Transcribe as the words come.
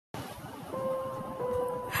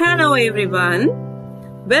Hello everyone,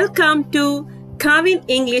 welcome to Kavin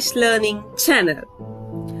English Learning Channel.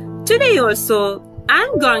 Today also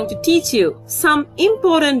I'm going to teach you some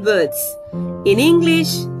important words in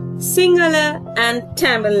English, Sinhala and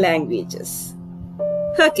Tamil languages.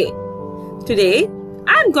 Okay, today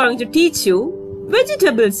I'm going to teach you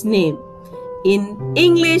vegetables name in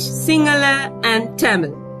English, Sinhala and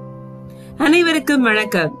Tamil. அனைவருக்கும்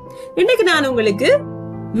வணக்கம். இன்னைக்கு நான் உங்களுக்கு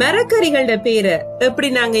மரக்கறிகளோட பேரை எப்படி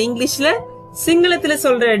நாங்க இங்கிலீஷ்ல சிங்களத்துல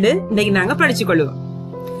சொல்றது இன்னைக்கு நாங்க படிச்சு கொள்வோம்.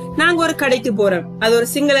 நாங்க ஒரு கடைக்கு போறோம், அது ஒரு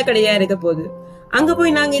சிங்கள கடையா இருக்க போகுது. அங்க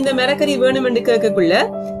போய் நாங்க இந்த மரக்கறி வேணும்னு கேட்கக்குள்ள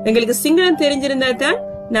எங்களுக்கு சிங்களம் தெரிஞ்சிருந்தா தான்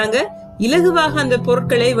நாங்க இலகுவாக அந்த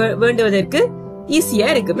பொருட்களை வேண்டுவதற்கு ஈஸியா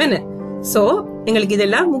இருக்கும். என்ன சோ எங்களுக்கு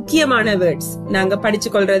இதெல்லாம் முக்கியமான வேர்ட்ஸ் நாங்க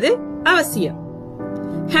படிச்சு கொள்றது அவசியம்.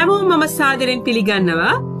 ஹெமோ மம சாதரின்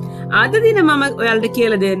பிலிகான்னவா අදදින මම ඔයාලට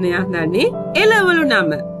කියලා දෙන්න යන්නේ එළවලු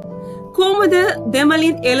නම. කොහොමද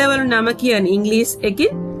දෙමළින් එළවලු නම කියන්නේ ඉංග්‍රීසි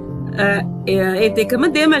එකකින් ඒත් එකම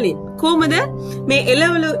දෙමළින්. කොහොමද මේ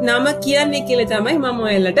එළවලු නම කියන්නේ කියලා තමයි මම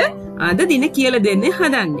ඔයාලට අද දින කියලා දෙන්න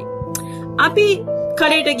හදන්නේ. අපි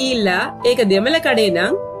කඩේට ගිහිල්ලා ඒක දෙමළ කඩේ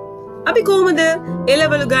නම් අපි කොහොමද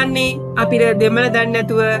එළවලු ගන්නෙ? අපිට දෙමළ දන්නේ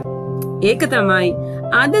නැතුව. ඒක තමයි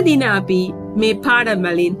අද දින අපි මේ පාඩම්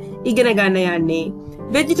වලින් ඉගෙන ගන්න යන්නේ.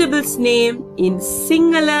 Vegetables name in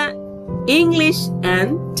Sinhala, English and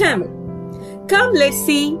Tamil. Come, let's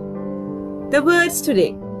see the words today.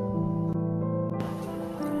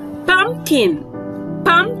 Pumpkin,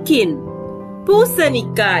 pumpkin.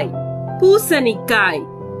 Pusanikai, pusanikai.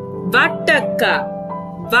 Vattakka,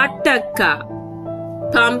 vattakka.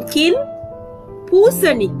 Pumpkin,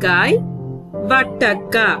 pusanikai,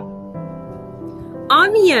 vattakka.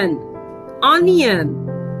 Onion, onion.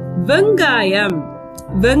 Vengayam,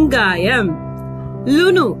 Vengayam.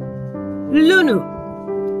 Lunu, Lunu.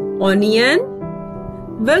 Onion,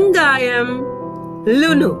 Vengayam,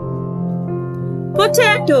 Lunu.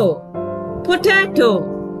 Potato, Potato.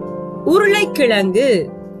 Urulaikilangu,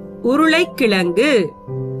 Urulaikilangu.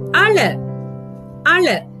 Ala,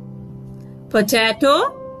 Ala. Potato,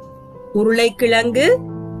 Urulaikilangu,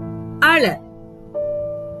 Ala.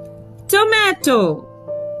 Tomato,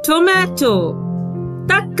 Tomato.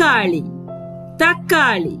 Takkali,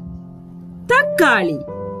 Takkali, Takkali,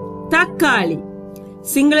 Takkali.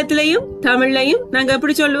 சிங்களத்திலையும் தமிழ்லையும் நாங்க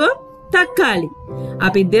எப்படி சொல்லுவோம்? தக்காளி.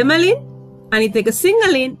 අපි දෙමළෙන් අනිත් එක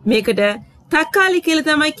සිංහලෙන් මේකට තක්කාලි කියලා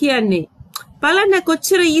තමයි කියන්නේ. බලන්න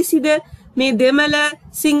කොච්චර ඊසිද මේ දෙමළ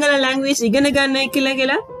සිංහල ලැන්ග්වේජ් ඉගෙන ගන්නයි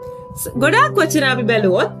කියලා. ගොඩාක් කොච්චර අපි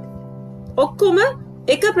බැලුවොත් ඔක්කොම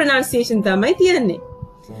එක ප්‍රොනන්සියේෂන් තමයි තියෙන්නේ.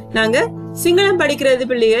 நாங்க சிங்களம் படிக்கிறது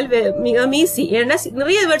பிள்ளைகள் மிக ஈஸி. ஏன்னா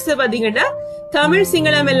நிறைய வேர்ட்ஸ் பாத்தீங்கன்னா தமிழ்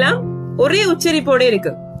சிங்களம் எல்லாம் ஒரே உச்சரிப்போட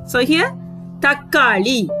இருக்கு. சோ ஹியர்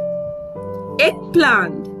தக்காளி,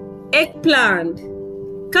 eggplant, eggplant.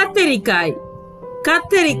 கத்தரிக்காய்,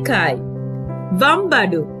 கத்தரிக்காய்.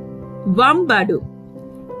 வம்படு, வம்படு.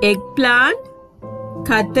 eggplant,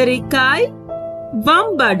 கத்தரிக்காய்,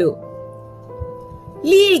 வம்படு.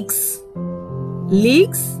 leeks,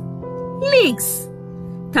 leeks, leeks.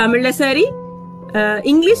 தமிழ்ல சரி,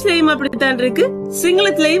 இங்கிலீஷ்லயும் அப்படித்தான் இருக்கு,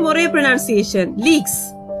 சிங்களத்திலயும் ஒரே pronunciation leeks.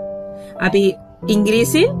 අපි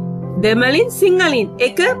ඉංග්‍රීසියෙන් දෙමළින් සිංහලෙන්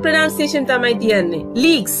එක pronunciation තමයි තියන්නේ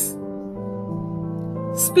leeks.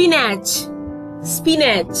 spinach,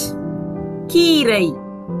 spinach. கீரை,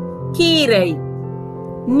 கீரை.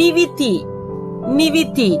 நிவித்தி,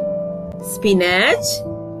 நிவித்தி. spinach,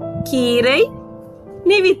 கீரை,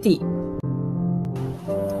 நிவித்தி.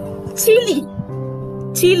 chili,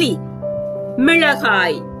 chili.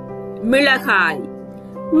 மிளகாய், மிளகாய்.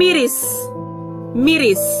 மிரிஸ்,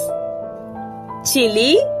 மிரிஸ்.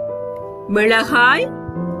 chili, மிளகாய்,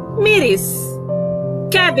 மிரிஸ்.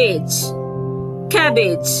 cabbage,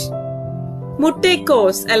 cabbage.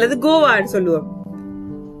 முட்டைக்கோஸ் அல்லது கோவான்னு சொல்லுவோம்.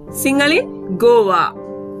 சிங்களில் கோவா.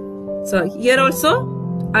 so here also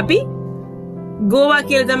අපි ගෝවා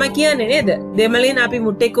කියලා තමයි කියන්නේ නේද? දෙමළෙන් අපි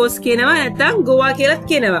මුට්ටේකෝස් කියනවා, නැත්නම් ගෝවා කියලාත්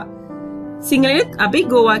කියනවා. සිංහලෙත් අපි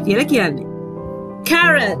ගෝවා කියලා කියන්නේ.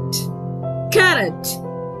 carrot, carrot,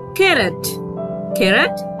 carrot,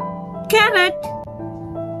 carrot, carrot,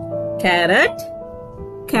 carrot,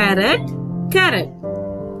 carrot, carrot.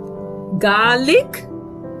 garlic,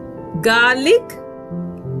 garlic.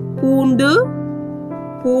 பூண்டு,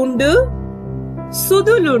 பூண்டு.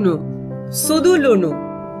 sudulunu, sudulunu.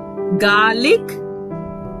 garlic,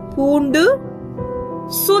 பூண்டு,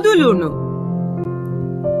 sudulunu.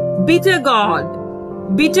 bitter gourd,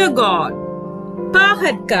 bitter gourd.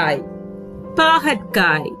 பாகற்காய்,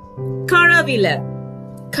 பாகற்காய். கரவில,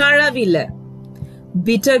 கரவில.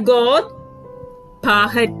 bitter gourd,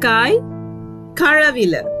 பாகற்காய்,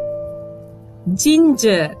 கரவில.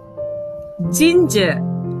 ginger,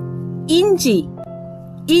 ginger. Inji,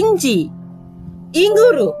 inji.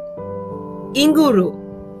 Inguru, inguru.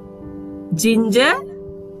 Ginger,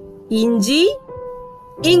 inji,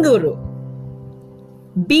 inguru.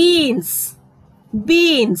 Beans,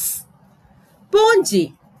 beans.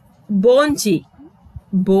 Bonji, bonji,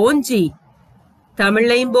 bonji.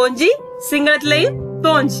 Tamillayum bonji, Singalatlayum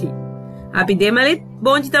bonji. Api Demalit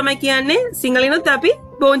bonji tamai kiyanne, Singalinot api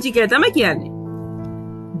bonji kiyala tamai kiyanne.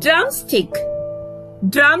 Drumstick,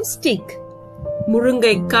 drumstick.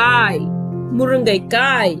 Murungai,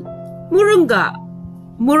 murungai. Murunga,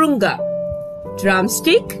 murunga.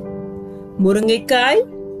 Drumstick, murungai,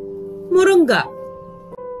 murunga.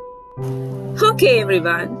 Okay,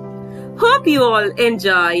 everyone. Hope you all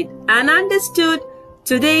enjoyed and understood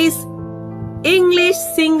today's English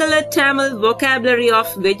Sinhala Tamil vocabulary of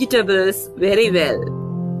vegetables very well.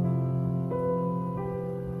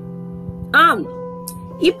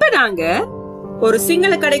 இப்ப நாங்க ஒரு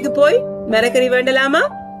சிங்கள கடைக்கு போய் மரக்கறி வேண்டலாமா?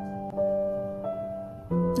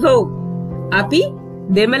 හෝ අපි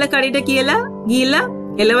දෙමළ කඩේට කියලා ගිහිල්ලා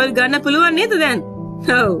එලවල් ගන්න පුළුවන් නේද දැන්?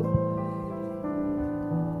 ඔව්.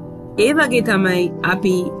 ඒ වගේ තමයි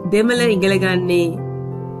අපි දෙමළ ඉගෙන ගන්නේ.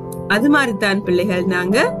 அது மாதிரி தான் பிள்ளைகள்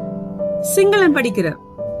நாங்க சிங்களம் படிக்கிறோம்.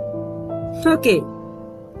 Okay.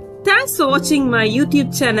 Thanks for watching my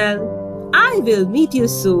YouTube channel. I will meet you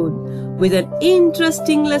soon with an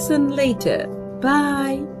interesting lesson later.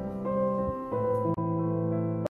 Bye.